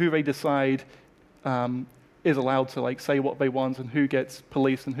 and who they decide is allowed to like say what they want, and who gets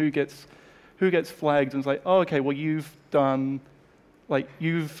policed and who gets flagged. And it's like, oh, okay, well you've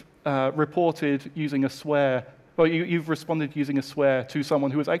reported using a swear. Well, you've responded using a swear to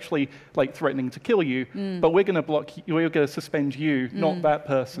someone who was actually like threatening to kill you, but we're going to block you, we're going to suspend you, not that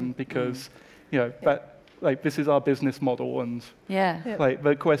person, because that like this is our business model. And like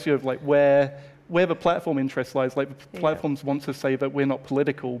the question of like where the platform interest lies, like the platforms want to say that we're not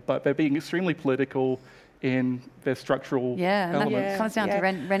political, but they're being extremely political in their structural elements. And that comes down to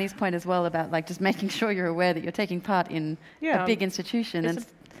Rennie's point as well about like just making sure you're aware that you're taking part in a big institution. It's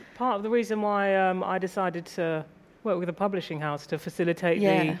part of the reason why I decided to work with a publishing house to facilitate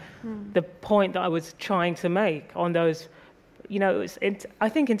the point that I was trying to make on those. It's I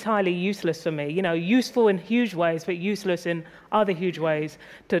think entirely useless for me. Useful in huge ways, but useless in other huge ways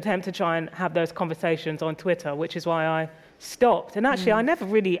to attempt to try and have those conversations on Twitter, which is why I stopped. And actually, I never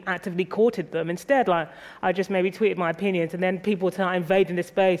really actively courted them. Instead, I just maybe tweeted my opinions, and then people start invading the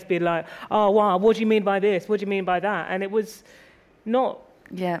space, be like, "Oh, wow, what do you mean by this? What do you mean by that?" And it was not.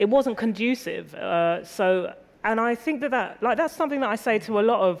 It wasn't conducive. And I think that's something that I say to a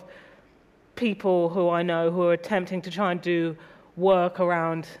lot of people who I know who are attempting to try and do work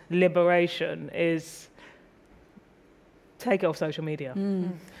around liberation is take it off social media.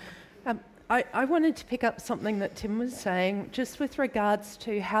 I wanted to pick up something that Tim was saying, just with regards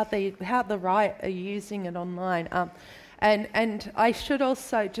to how the right are using it online. And I should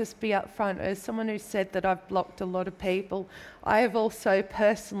also just be upfront, as someone who said that I've blocked a lot of people, I have also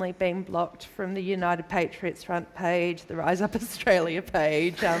personally been blocked from the United Patriots front page, the Rise Up Australia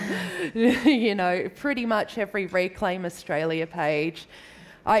page, pretty much every Reclaim Australia page.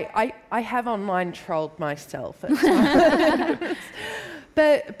 I have online trolled myself at times.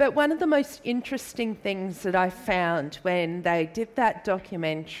 But one of the most interesting things that I found when they did that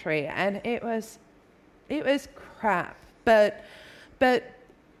documentary, and it was crap, but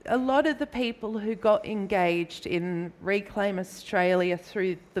a lot of the people who got engaged in Reclaim Australia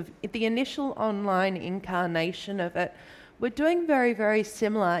through the initial online incarnation of it were doing very, very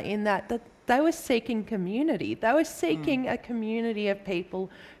similar in that they were seeking community. They were seeking a community of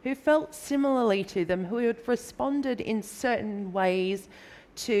people who felt similarly to them, who had responded in certain ways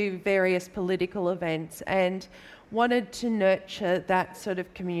to various political events and wanted to nurture that sort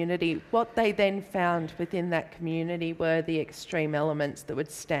of community. What they then found within that community were the extreme elements that would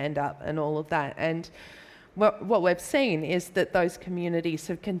stand up and all of that. And what we've seen is that those communities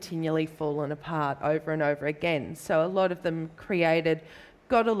have continually fallen apart over and over again. So a lot of them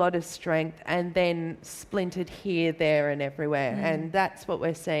got a lot of strength and then splintered here, there and everywhere. And that's what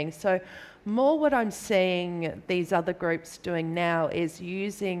we're seeing. So more what I'm seeing these other groups doing now is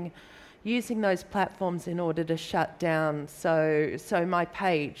using those platforms in order to shut down. So my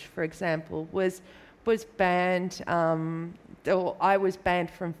page, for example, was banned, or I was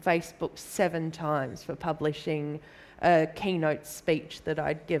banned from Facebook 7 times for publishing a keynote speech that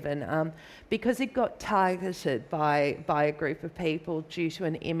I'd given, because it got targeted by a group of people due to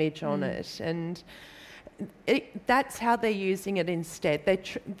an image on it. And that's how they're using it instead.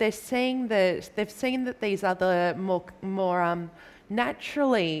 They've seen that these other more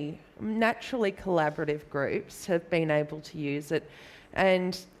naturally collaborative groups have been able to use it,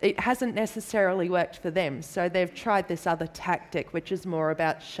 and it hasn't necessarily worked for them. So they've tried this other tactic, which is more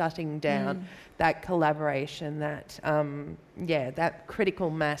about shutting down that collaboration, that critical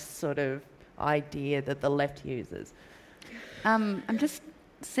mass sort of idea that the left uses. I'm just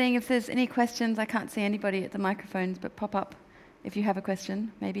seeing if there's any questions. I can't see anybody at the microphones, but pop up if you have a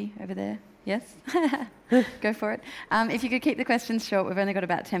question, maybe over there. Yes? Go for it. If you could keep the questions short, we've only got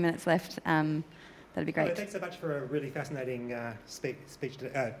about 10 minutes left. That'd be great. Well, thanks so much for a really fascinating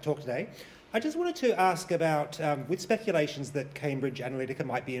talk today. I just wanted to ask about, with speculations that Cambridge Analytica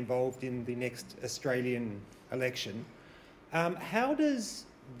might be involved in the next Australian election, how does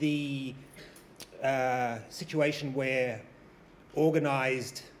the situation where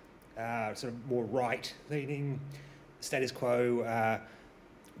organised, sort of more right-leaning, status quo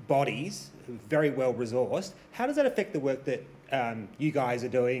bodies, very well resourced. How does that affect the work that you guys are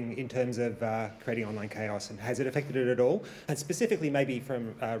doing in terms of creating online chaos, and has it affected it at all? And specifically maybe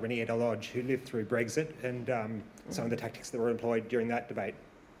from Renietta Lodge, who lived through Brexit and some of the tactics that were employed during that debate.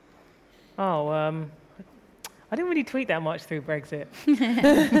 I didn't really tweet that much through Brexit.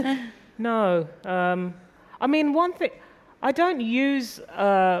 No. I mean, one thing, I don't use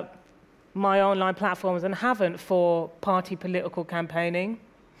my online platforms and haven't for party political campaigning.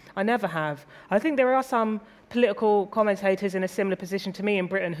 I never have. I think there are some political commentators in a similar position to me in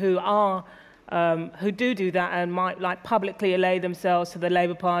Britain who do that and might like publicly allay themselves to the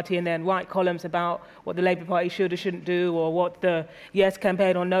Labour Party and then write columns about what the Labour Party should or shouldn't do, or what the yes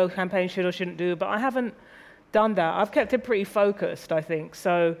campaign or no campaign should or shouldn't do. But I haven't done that. I've kept it pretty focused, I think.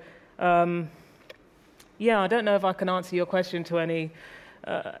 So, I don't know if I can answer your question to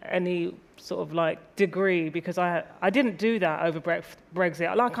any sort of like degree, because I didn't do that over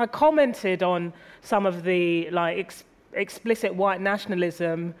Brexit. Like, I commented on some of the like explicit white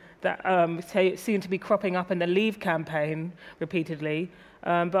nationalism that seemed to be cropping up in the Leave campaign repeatedly,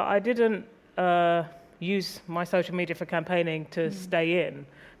 but I didn't use my social media for campaigning to stay in,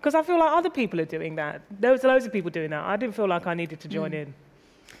 because I feel like other people are doing that. There was loads of people doing that. I didn't feel like I needed to join in.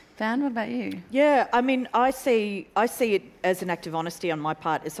 Van, what about you? Yeah, I mean, I see it as an act of honesty on my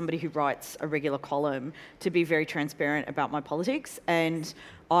part, as somebody who writes a regular column, to be very transparent about my politics, and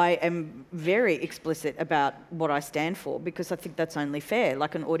I am very explicit about what I stand for, because I think that's only fair.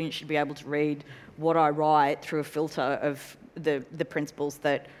 Like, an audience should be able to read what I write through a filter of the principles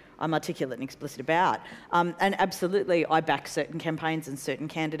that I'm articulate and explicit about. And absolutely, I back certain campaigns and certain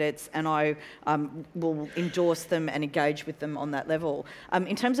candidates, and I will endorse them and engage with them on that level.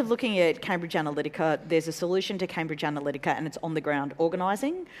 In terms of looking at Cambridge Analytica, there's a solution to Cambridge Analytica, and it's on-the-ground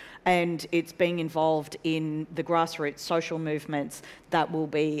organising, and it's being involved in the grassroots social movements that will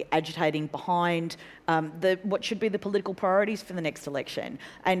be agitating behind what should be the political priorities for the next election.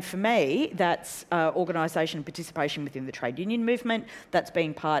 And for me, that's organisation and participation within the trade union movement. That's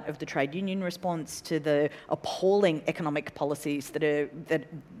being part of the trade union response to the appalling economic policies that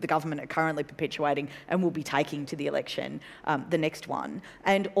the government are currently perpetuating and will be taking to the election, the next one.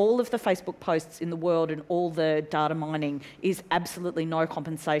 And all of the Facebook posts in the world and all the data mining is absolutely no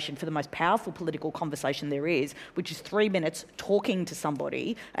compensation for the most powerful political conversation there is, which is 3 minutes talking to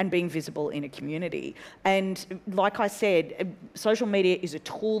somebody and being visible in a community. And like I said, social media is a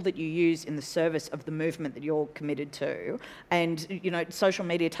tool that you use in the service of the movement that you're committed to. And, social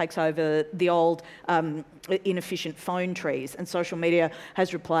media takes over the old inefficient phone trees, and social media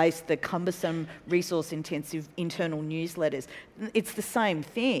has replaced the cumbersome, resource-intensive internal newsletters. It's the same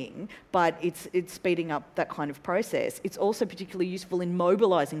thing, but it's speeding up that kind of process. It's also particularly useful in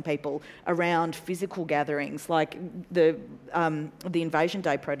mobilising people around physical gatherings, like the Invasion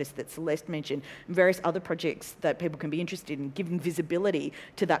Day protest that Celeste mentioned, and various other projects that people can be interested in, giving visibility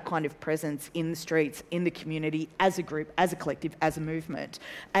to that kind of presence in the streets, in the community, as a group, as a collective, as a movement.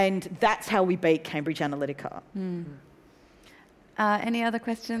 And that's how we beat Cambridge Analytica. Any other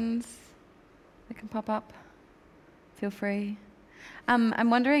questions that can pop up? Feel free. I'm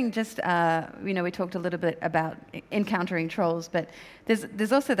wondering, just we talked a little bit about encountering trolls, but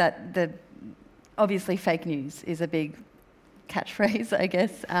there's also that obviously fake news is a big catchphrase, I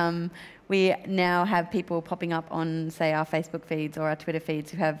guess. We now have people popping up on, say, our Facebook feeds or our Twitter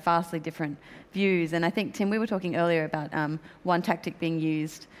feeds who have vastly different views. And I think, Tim, we were talking earlier about one tactic being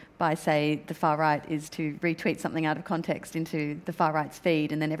used by, say, the far right is to retweet something out of context into the far right's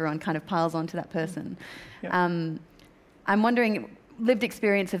feed, and then everyone kind of piles onto that person. Yeah. I'm wondering, lived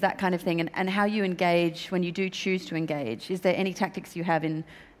experience of that kind of thing, and how you engage when you do choose to engage. Is there any tactics you have in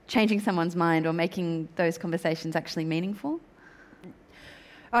changing someone's mind or making those conversations actually meaningful?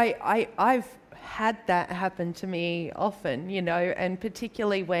 I've had that happen to me often, and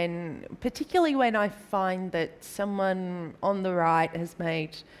particularly when I find that someone on the right has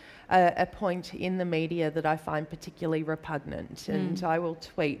made a point in the media that I find particularly repugnant, and I will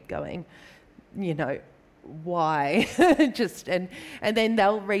tweet going, why? and then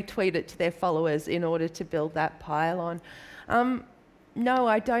they'll retweet it to their followers in order to build that pile on. No,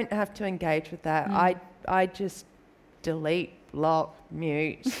 I don't have to engage with that. I just delete, block,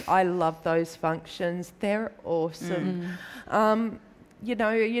 mute. I love those functions. They're awesome.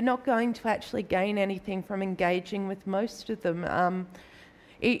 You're not going to actually gain anything from engaging with most of them.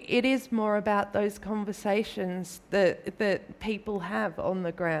 It is more about those conversations that people have on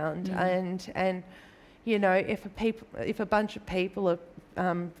the ground, and if a bunch of people are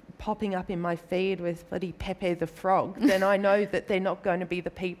popping up in my feed with bloody Pepe the Frog, then I know that they're not going to be the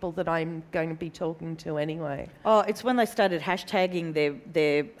people that I'm going to be talking to anyway. Oh, it's when they started hashtagging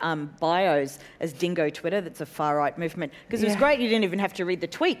their bios as Dingo Twitter that's a far-right movement. Because it was great, you didn't even have to read the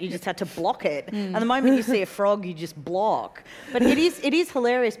tweet, you just had to block it. And the moment you see a frog, you just block. But it is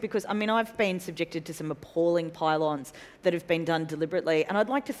hilarious because, I mean, I've been subjected to some appalling pylons that have been done deliberately. And I'd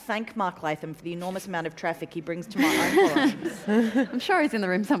like to thank Mark Latham for the enormous amount of traffic he brings to my own columns. I'm sure he's in the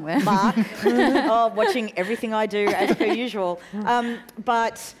room somewhere. Mark, watching everything I do as per usual.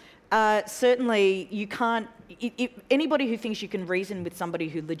 But certainly you can't... anybody who thinks you can reason with somebody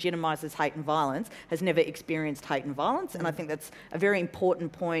who legitimises hate and violence has never experienced hate and violence, and I think that's a very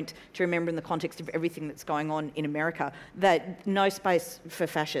important point to remember in the context of everything that's going on in America, that no space for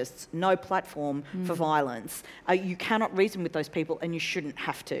fascists, no platform for violence. You cannot reason with those people, and you shouldn't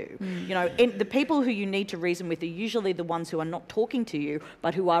have to. You know, and the people who you need to reason with are usually the ones who are not talking to you,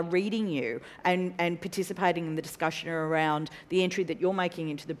 but who are reading you and participating in the discussion around the entry that you're making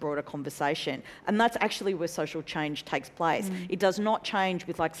into the broader conversation. And that's actually where social change takes place. It does not change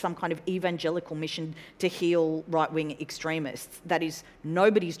with like some kind of evangelical mission to heal right-wing extremists. That is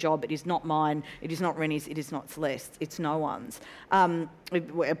nobody's job. It is not mine. It is not Rennie's. It is not Celeste's. It's no one's,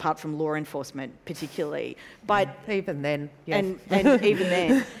 apart from law enforcement particularly. But even then, yes. and even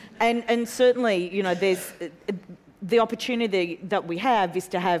then, and certainly, you know, there's. The opportunity that we have is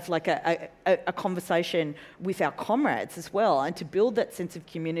to have like a conversation with our comrades as well, and to build that sense of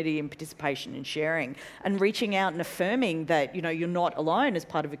community and participation and sharing, and reaching out and affirming that, you know, you're not alone as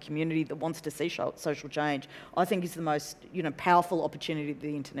part of a community that wants to see social change, I think is the most, you know, powerful opportunity that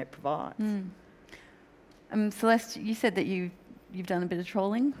the internet provides. Celeste, you said that you've done a bit of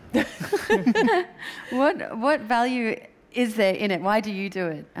trolling. What value is there in it? Why do you do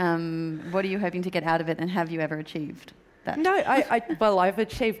it? What are you hoping to get out of it, and have you ever achieved that? No, I've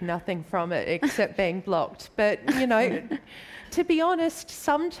achieved nothing from it except being blocked. But, you know, to be honest,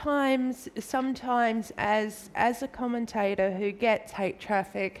 sometimes as a commentator who gets hate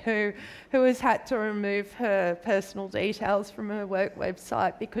traffic, who has had to remove her personal details from her work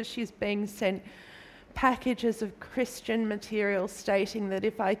website because she's being sent packages of Christian material stating that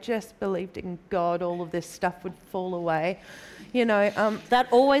if I just believed in God, all of this stuff would fall away. You know,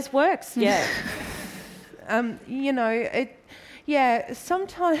 that always works. Yeah. You know,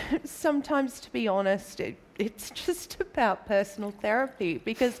 sometimes to be honest, it's just about personal therapy,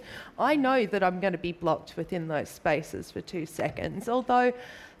 because I know that I'm going to be blocked within those spaces for 2 seconds. Although,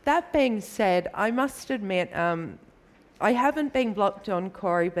 that being said, I must admit, I haven't been blocked on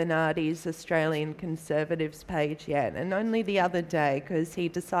Cory Bernardi's Australian Conservatives page yet, and only the other day, because he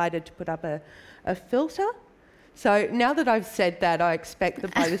decided to put up a filter. So now that I've said that, I expect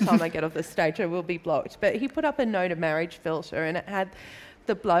that by the time I get off the stage I will be blocked. But he put up a no to marriage filter, and it had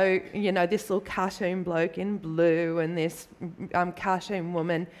the bloke, you know, this little cartoon bloke in blue and this cartoon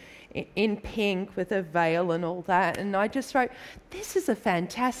woman in pink with a veil and all that, and I just wrote, this is a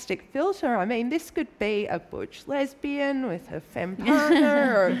fantastic filter. I mean, this could be a butch lesbian with her femme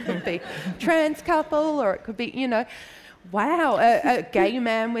partner, or it could be trans couple, or it could be, you know, wow, a gay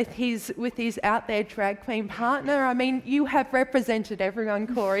man with his out there drag queen partner. I mean, you have represented everyone,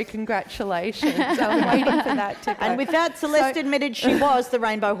 Cory. Congratulations. I'm waiting for that to go. And with that, Celeste admitted she was the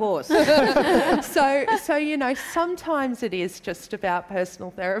rainbow horse. So you know, sometimes it is just about personal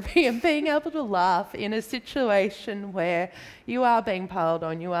therapy and being able to laugh in a situation where you are being piled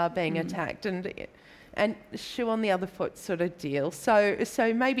on, you are being attacked, and shoe on the other foot sort of deal. So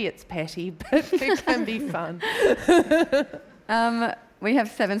maybe it's petty, but it can be fun. We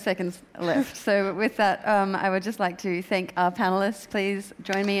have 7 seconds left. So with that, I would just like to thank our panellists. Please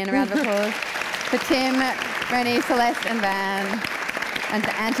join me in a round of applause for Tim, Rennie, Celeste and Van, and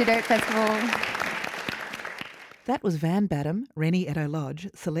the Antidote Festival. That was Van Badham, Rennie Edo-Lodge,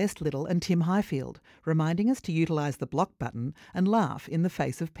 Celeste Little and Tim Highfield, reminding us to utilise the block button and laugh in the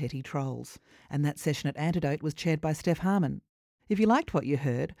face of petty trolls. And that session at Antidote was chaired by Steph Harmon. If you liked what you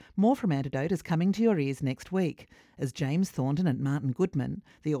heard, more from Antidote is coming to your ears next week, as James Thornton and Martin Goodman,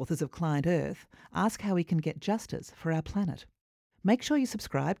 the authors of Client Earth, ask how we can get justice for our planet. Make sure you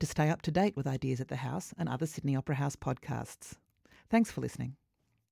subscribe to stay up to date with Ideas at the House and other Sydney Opera House podcasts. Thanks for listening.